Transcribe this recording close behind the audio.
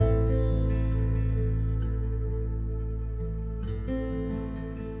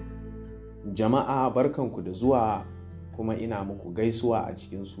Jama'a barkanku da zuwa, kuma ina muku gaisuwa a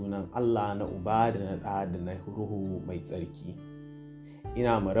cikin sunan Allah na Uba da na Ɗa da na Ruhu mai tsarki.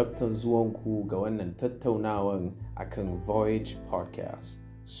 Ina marabtan zuwanku ga wannan tattaunawan akan Voyage Podcast.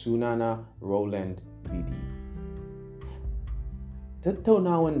 Sunana Roland Bidi.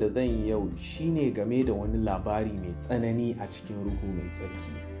 Tattaunawan da zan yi yau shine game da wani labari mai tsanani a cikin Ruhu mai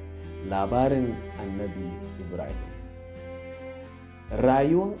tsarki. Labarin Annabi Ibrahim.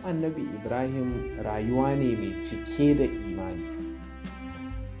 Rayuwar Annabi Ibrahim rayuwa ne mai cike da imani.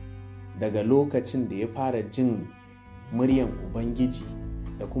 Daga lokacin da ya fara jin muryan Ubangiji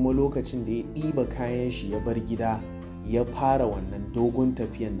da kuma lokacin da ya ɗiba kayan shi ya bar gida, ya fara wannan dogon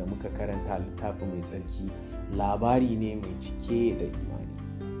tafiyan da muka karanta littafin mai tsarki, labari ne mai cike da imani.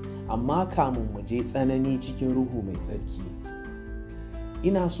 Amma kamun mu je tsanani cikin Ruhu mai tsarki,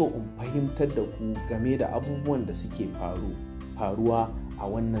 ina so in fahimtar da ku game da abubuwan da suke faruwa a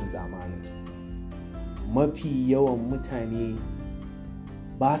wannan zamanin. Mafi yawan mutane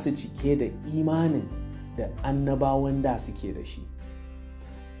ba su cike da imanin da annabawan da suke da shi.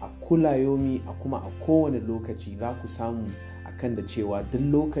 A kulayomi a kuma a kowane lokaci za ku samu akan da cewa duk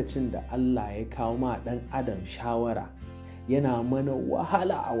lokacin da Allah ya kawo ma ɗan adam shawara, yana mana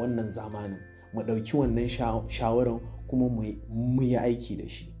wahala a wannan zamanin mu ɗauki wannan shawaran kuma mu yi aiki da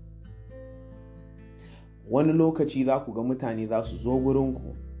shi. Wani lokaci za ku ga mutane za su zo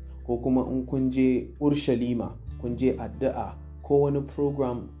gurinku, ko kuma in kun je Urshalima, kun je addu'a ko wani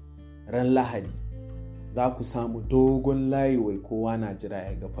program ran Lahadi, za ku samu dogon layi wai kowa na jira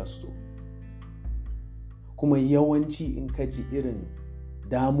ya ga fasto. Kuma yawanci in ka ji irin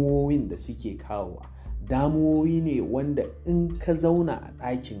damuwoyin da suke kawowa, damuwoyi ne wanda in ka zauna a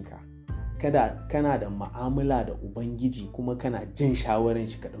ɗakinka kana da ma'amala da Ubangiji kuma kana jin shawaran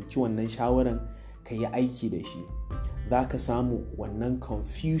shi, ka ɗauki wannan shawaran ka yi aiki da shi, za ka samu wannan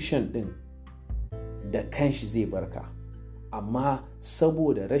confusion ɗin da kanshi zai barka. Amma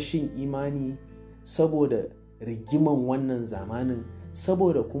saboda rashin imani, saboda rigiman wannan zamanin,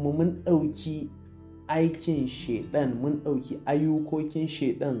 saboda kuma mun ɗauki aikin shaiɗan, mun ɗauki ayyukokin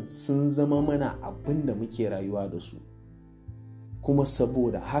shaiɗan sun zama mana abin da muke rayuwa da su. Kuma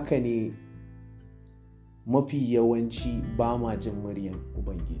saboda haka ne mafi yawanci ba ma jin muryan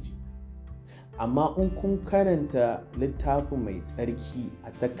Ubangiji. Amma in kun karanta littafin mai tsarki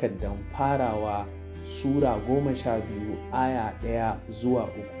a takardan farawa Sura 12 aya 1 zuwa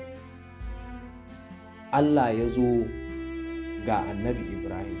 3, Allah ya zo ga Annabi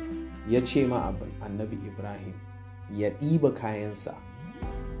Ibrahim, ya ce ma Annabi Ibrahim ya ɗiba kayansa,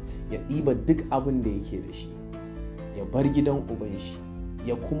 ya ɗiba duk abin da yake da shi, ya bar gidan uban shi,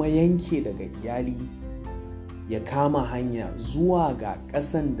 ya kuma yanke daga iyali, ya kama hanya zuwa ga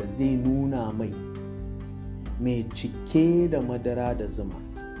ƙasan da zai nuna mai cike da madara da zuma.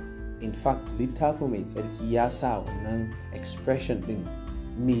 In fact, littafin mai tsarki ya sa wannan expression ɗin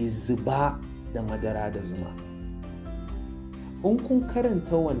mai zuba da madara da zuma. In kun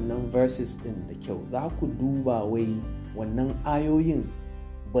karanta wannan verses ɗin da kyau, za ku duba wai wannan ayoyin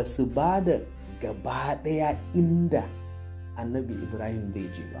ba su ba da gaba ɗaya inda Annabi Ibrahim zai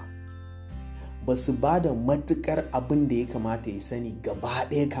je ba su ba da matuƙar abin da ya kamata ya sani gaba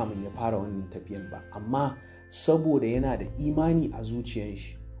ɗaya kamun ya fara wannan tafiyan ba. Amma saboda yana da imani a zuciyar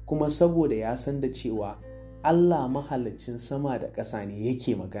shi, kuma saboda ya san da cewa Allah mahaliccin sama da ƙasa ne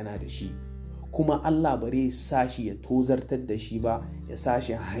yake magana da shi, kuma Allah bare sa shi ya tozartar da shi ba, ya sa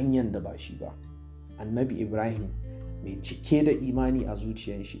shi hanyar da ba shi ba. Annabi Ibrahim mai cike da imani a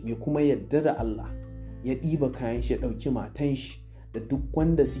zuciyar shi, mai kuma yadda da Allah, ya ɗiba kayan shi, ya ɗauki matan shi da duk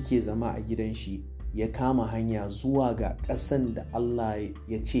wanda suke zama a gidan shi, ya kama hanya zuwa ga ƙasan da Allah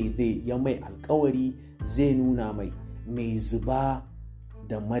ya ce ya mai alkawari zai nuna mai zuba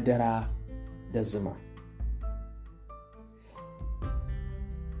da madara da zuma.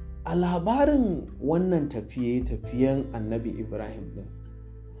 A labarin wannan tafiye-tafiyen Annabi Ibrahim ɗin,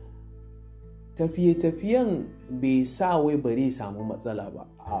 tafiye-tafiyen bai sa wai bare samu matsala ba.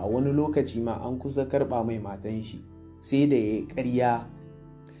 A wani lokaci ma an kusa karɓa mai matan shi, sai da ya ƙarya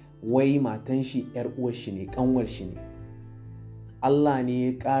wai matan shi ‘yar uwar shi ne, ƙanwar shi ne. Allah ne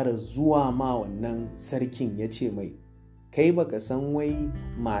ya ƙara zuwa ma wannan sarkin ya ce mai, kai baka san wai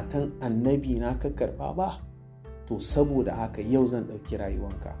matan annabi na ka karɓa ba? To saboda haka yau zan ɗauki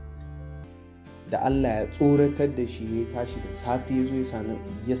rayuwanka. Da Allah ya tsoratar da shi, ya tashi da safe ya zo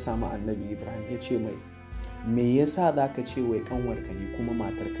ya samu Annabi Ibrahim, ya ce mai, me yasa za ka ce wai ƙanwarka ne kuma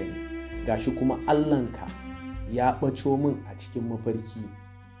matarka ne? Gashi kuma Allahnka ya ɓaco min a cikin mafarki,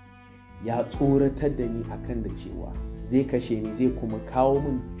 ya tsoratar da ni akan da cewa zai kashe ni, zai kuma kawo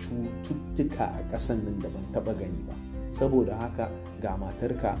min cututtuka a ƙasan nan da ban taɓa gani ba. saboda haka ga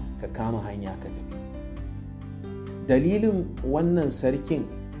matarka ka kama hanya ka tafi. Dalilin wannan sarkin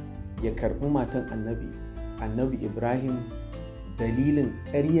ya karɓi matan annabi Ibrahim, dalilin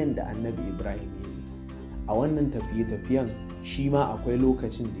ƙaryan da annabi Ibrahim ya yi a wannan tafiye-tafiyen. Shi ma akwai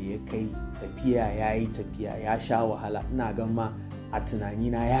lokacin da ya kai tafiya ya yi tafiya ya sha wahala, ina gama a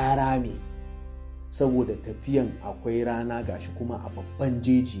tunanina ya rame saboda tafiyan akwai rana gashi kuma a babban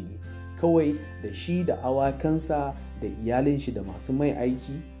jeji ne. Kawai da shi da awakansa da iyalin shi da masu mai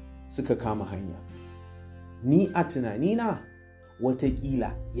aiki suka kama hanya. Ni a tunanina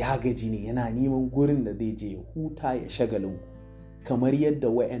watakila ya gaji ne, yana neman gurin da zai je ya huta ya shagalin, kamar yadda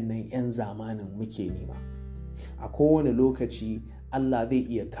wayannan 'yan zamanin muke nema. A kowane lokaci Allah zai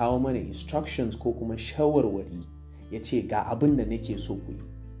iya kawo mana instructions ko kuma shawarwari ya ce ga abin da nake so ku yi,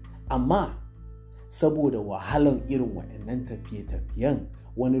 amma saboda wahalan irin waɗannan tafiye-tafiyen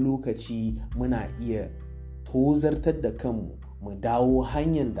wani lokaci muna iya tozartar da kanmu mu dawo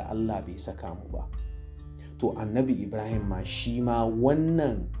hanyar da Allah bai saka mu ba. To annabi Ibrahim ma shi ma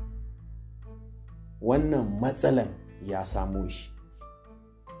wannan matsalan ya samo shi,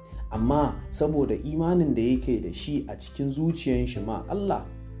 amma saboda imanin da yake da shi a cikin zuciyar shi ma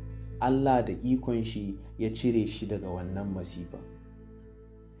Allah da ikon shi ya cire shi daga wannan masifa.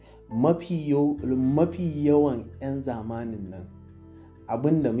 Mafi yawan 'yan zamanin nan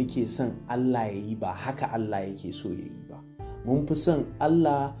abin da muke son Allah ya yi ba haka Allah yake so ya yi ba. Mun fi son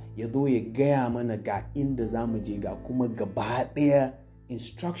Allah ya zo ya gaya mana ga inda za mu je, ga kuma gaba ɗaya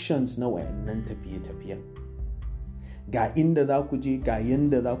instructions na wayannan tafiye-tafiyen. Ga inda za ku je, ga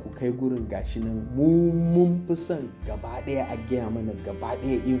yanda za ku kai gurin, gashi nan mun fi son gaba ɗaya a gaya mana gaba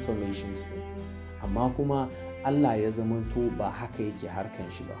ɗaya informations ɗin. Amma kuma Allah ya zamanto ba haka yake harkan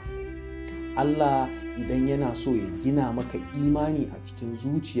shi ba. Allah idan yana so ya gina maka imani a cikin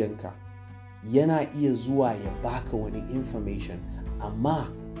zuciyanka, yana iya zuwa ya baka wani information,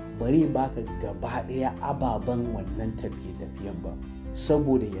 amma bare baka gaba ɗaya ababen wannan tafiye-tafiyen ba,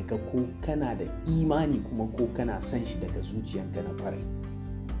 saboda ya ga ko kana da imani kuma ko kana son shi daga zuciyanka na farai.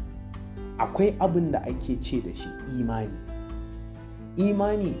 Akwai abin da ake ce da shi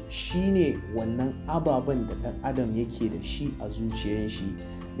imani shine wannan ababen da ɗan adam yake da shi a zuciyar shi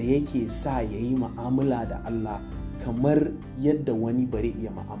da yake sa ya yi mu'amala da Allah kamar yadda wani bare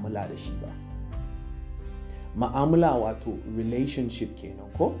iya mu'amala da shi ba. Mu'amala wato relationship kenan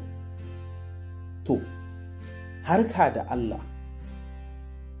ko? To, harka da Allah,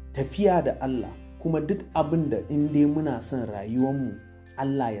 tafiya da Allah, kuma duk abin da dai muna son rayuwarmu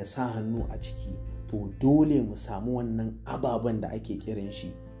Allah ya sa hannu a ciki, to dole mu samu wannan ababen da ake kiran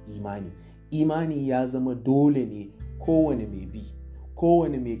shi imani. Imani ya zama dole ne kowane mai bi,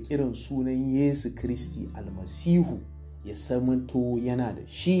 kowane mai kiran sunan Yesu Kristi almasihu ya samanto yana da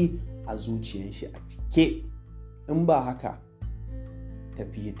shi a zuciyar shi a cike. In ba haka,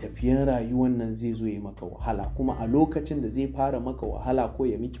 tafiye-tafiyen rayuwar nan zai zo ya maka wahala, kuma a lokacin da zai fara maka wahala ko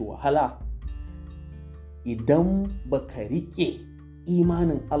ya miki wahala, idan baka riƙe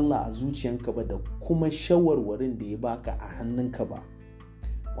imanin Allah a zuciyanka ba da kuma shawarwarin da ya baka a hannunka ba,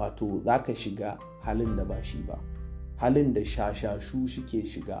 wato zaka shiga halin da ba shi ba, halin da shashashu suke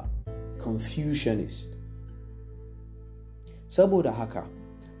shiga, confucianist. Saboda haka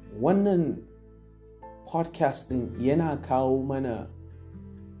wannan podcast din yana kawo mana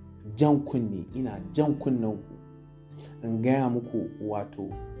jan kunne, ina jan kunnen ku in gaya muku, wato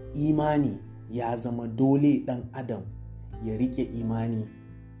imani ya zama dole ɗan adam ya rike imani,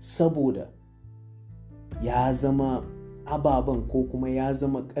 saboda ya zama ababen ko kuma ya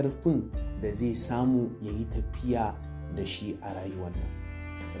zama ƙarfin da zai samu ya yi tafiya da shi a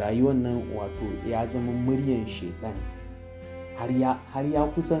rayuwar nan wato ya zama muryan shedan, har ya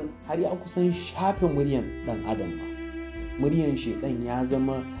kusan shafe muryan ɗan adam ba. Muryan shedan ya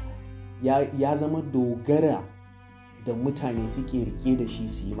zama dogara da mutane suke rike da shi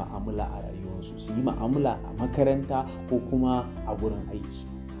su yi ma'amala a rayuwarsu, su yi ma'amala a makaranta ko kuma a gurin aiki.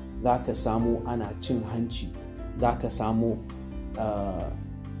 Za ka samu ana cin hanci, za ka samu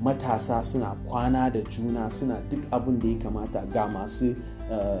matasa suna kwana da juna, suna duk abin da ya kamata, ga masu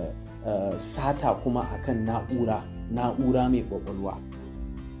sata kuma akan na'ura mai kwakwalwa,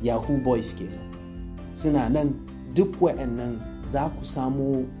 yahoo boys kenan, suna nan. Duk wa'annan za ku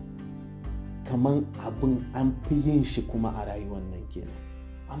samu kaman abin an fi yin shi kuma a rayuwar nan kenan,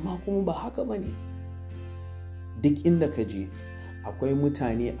 amma kuma ba haka ba ne. Duk inda ka je akwai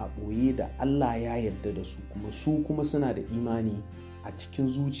mutane a ɓoye da Allah ya yarda da su, kuma su kuma suna da imani a cikin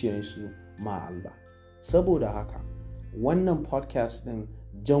zuciyarsu ma Allah. Saboda haka wannan podcast ɗin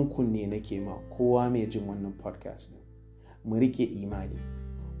jan kunne nake ma kowa mai jin wannan podcast ɗin, mu rike imani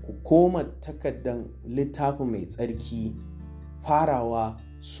ku koma takardan littafin mai tsarki farawa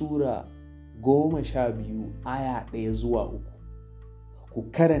Sura 12 aya 1 zuwa 3. Ku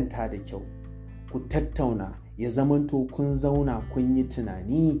karanta da kyau, ku tattauna, ya zamanto kun zauna kun yi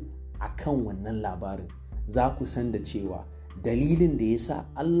tunani akan wannan labarin. Za ku san da cewa dalilin da ya sa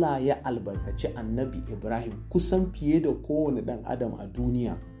Allah ya albarkaci annabi Ibrahim kusan fiye da kowane ɗan adam a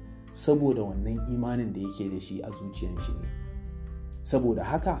duniya, saboda wannan imanin da yake da shi a zuciyar shi ne. Saboda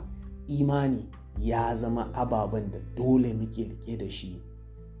haka imani ya zama ababen da dole muke rike da shi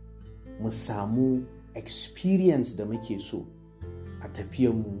mu samu experience da muke so a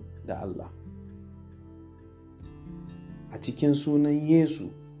tafiyarmu da Allah. A cikin sunan Yesu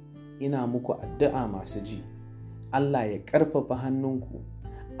ina muku addu'a masu ji, Allah ya ƙarfafa hannunku,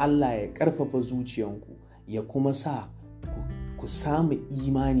 Allah ya ƙarfafa zuciyanku, ya kuma sa ku samu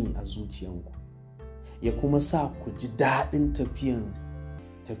imani a zuciyanku, ya kuma sa ku ji daɗin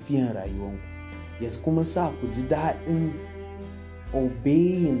tafiyan rayuwanku, ya kuma sa ku ji daɗin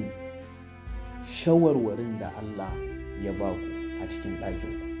obeying shawarwarin da Allah ya ba ku a cikin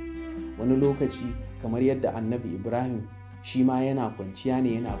ɗakinku. Wani lokaci kamar yadda annabi Ibrahim shi ma yana kwanciya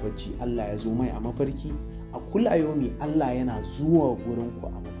ne yana bacci, Allah ya zo mai a mafarki. A kulayomi Allah yana zuwa gurinku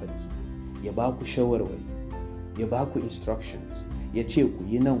a mafarki, ya ba ku shawarwari, ya ba ku instructions, ya ce ku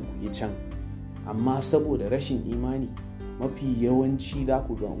yi nan ku yi can. Amma saboda rashin imani, mafi yawanci za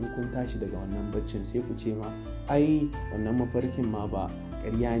ku ga in kun tashi daga wannan baccin sai ku ce ma ai wannan mafarkin ma ba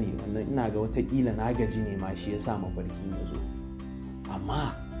ƙarya ne, wannan ina ga watakila na gaji ne ma shi yasa mafarkin ya zo.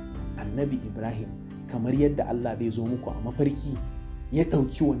 Amma annabi Ibrahim, kamar yadda Allah bai zo muku a mafarki, ya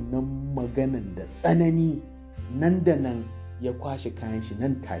ɗauki wannan maganan da tsanani, nan da nan ya kwashe kayan shi,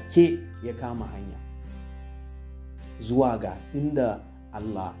 nan take ya kama hanya zuwa ga inda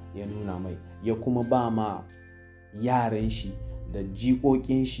Allah ya nuna mai, ya kuma ba ma yaran shi da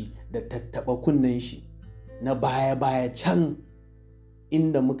jikokin shi da tattaɓa kunnen shi na baya-baya can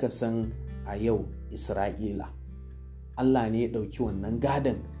inda muka san a yau Isra'ila. Allah ne ya ɗauki wannan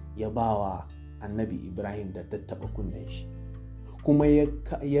gadon ya ba wa annabi Ibrahim da tattaɓa kunnen shi, kuma ya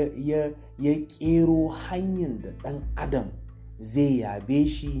ƙero hanyar da ɗan adam zai yabe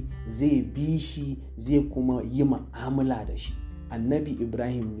shi, zai bi shi, zai kuma yi ma'amala da shi. Annabi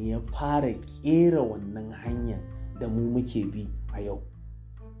Ibrahim ne ya fara ƙera wannan hanyar da mu muke bi a yau.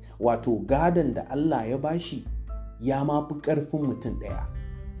 Wato gadon da Allah ya bashi ya mafi ƙarfin mutum ɗaya,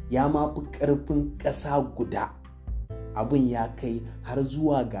 ya mafi ƙarfin ƙasa guda. Abin ya kai har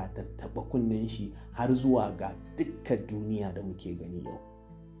zuwa ga tattaɓa kunnen shi, har zuwa ga dukkan duniya da muke gani yau.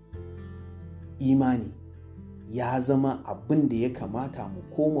 Imani ya zama abin da ya kamata mu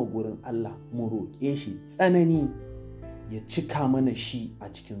koma gurin Allah mu roƙe shi tsanani ya cika mana shi a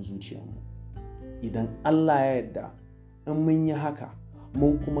cikin zuciyarmu. Idan Allah ya yarda, in mun yi haka,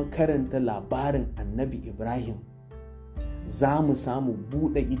 mun kuma karanta labarin annabi Ibrahim, za mu samu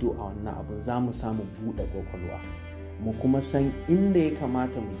buɗe ido a wannan abin, za mu samu buɗe ƙwaƙwalwa, mu kuma san inda ya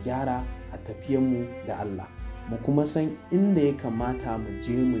kamata mu gyara a tafiyanmu da Allah, mu kuma san inda ya kamata mu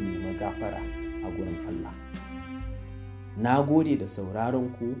je mu nemi gafara a gurin Allah. Na gode da sauraron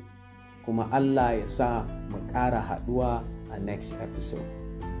ku, kuma Allah ya sa mu ƙara haɗuwa a next episode.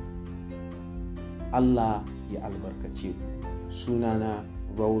 Allah ya albarkace ku. Sunana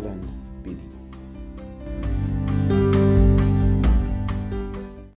Roland Bidi.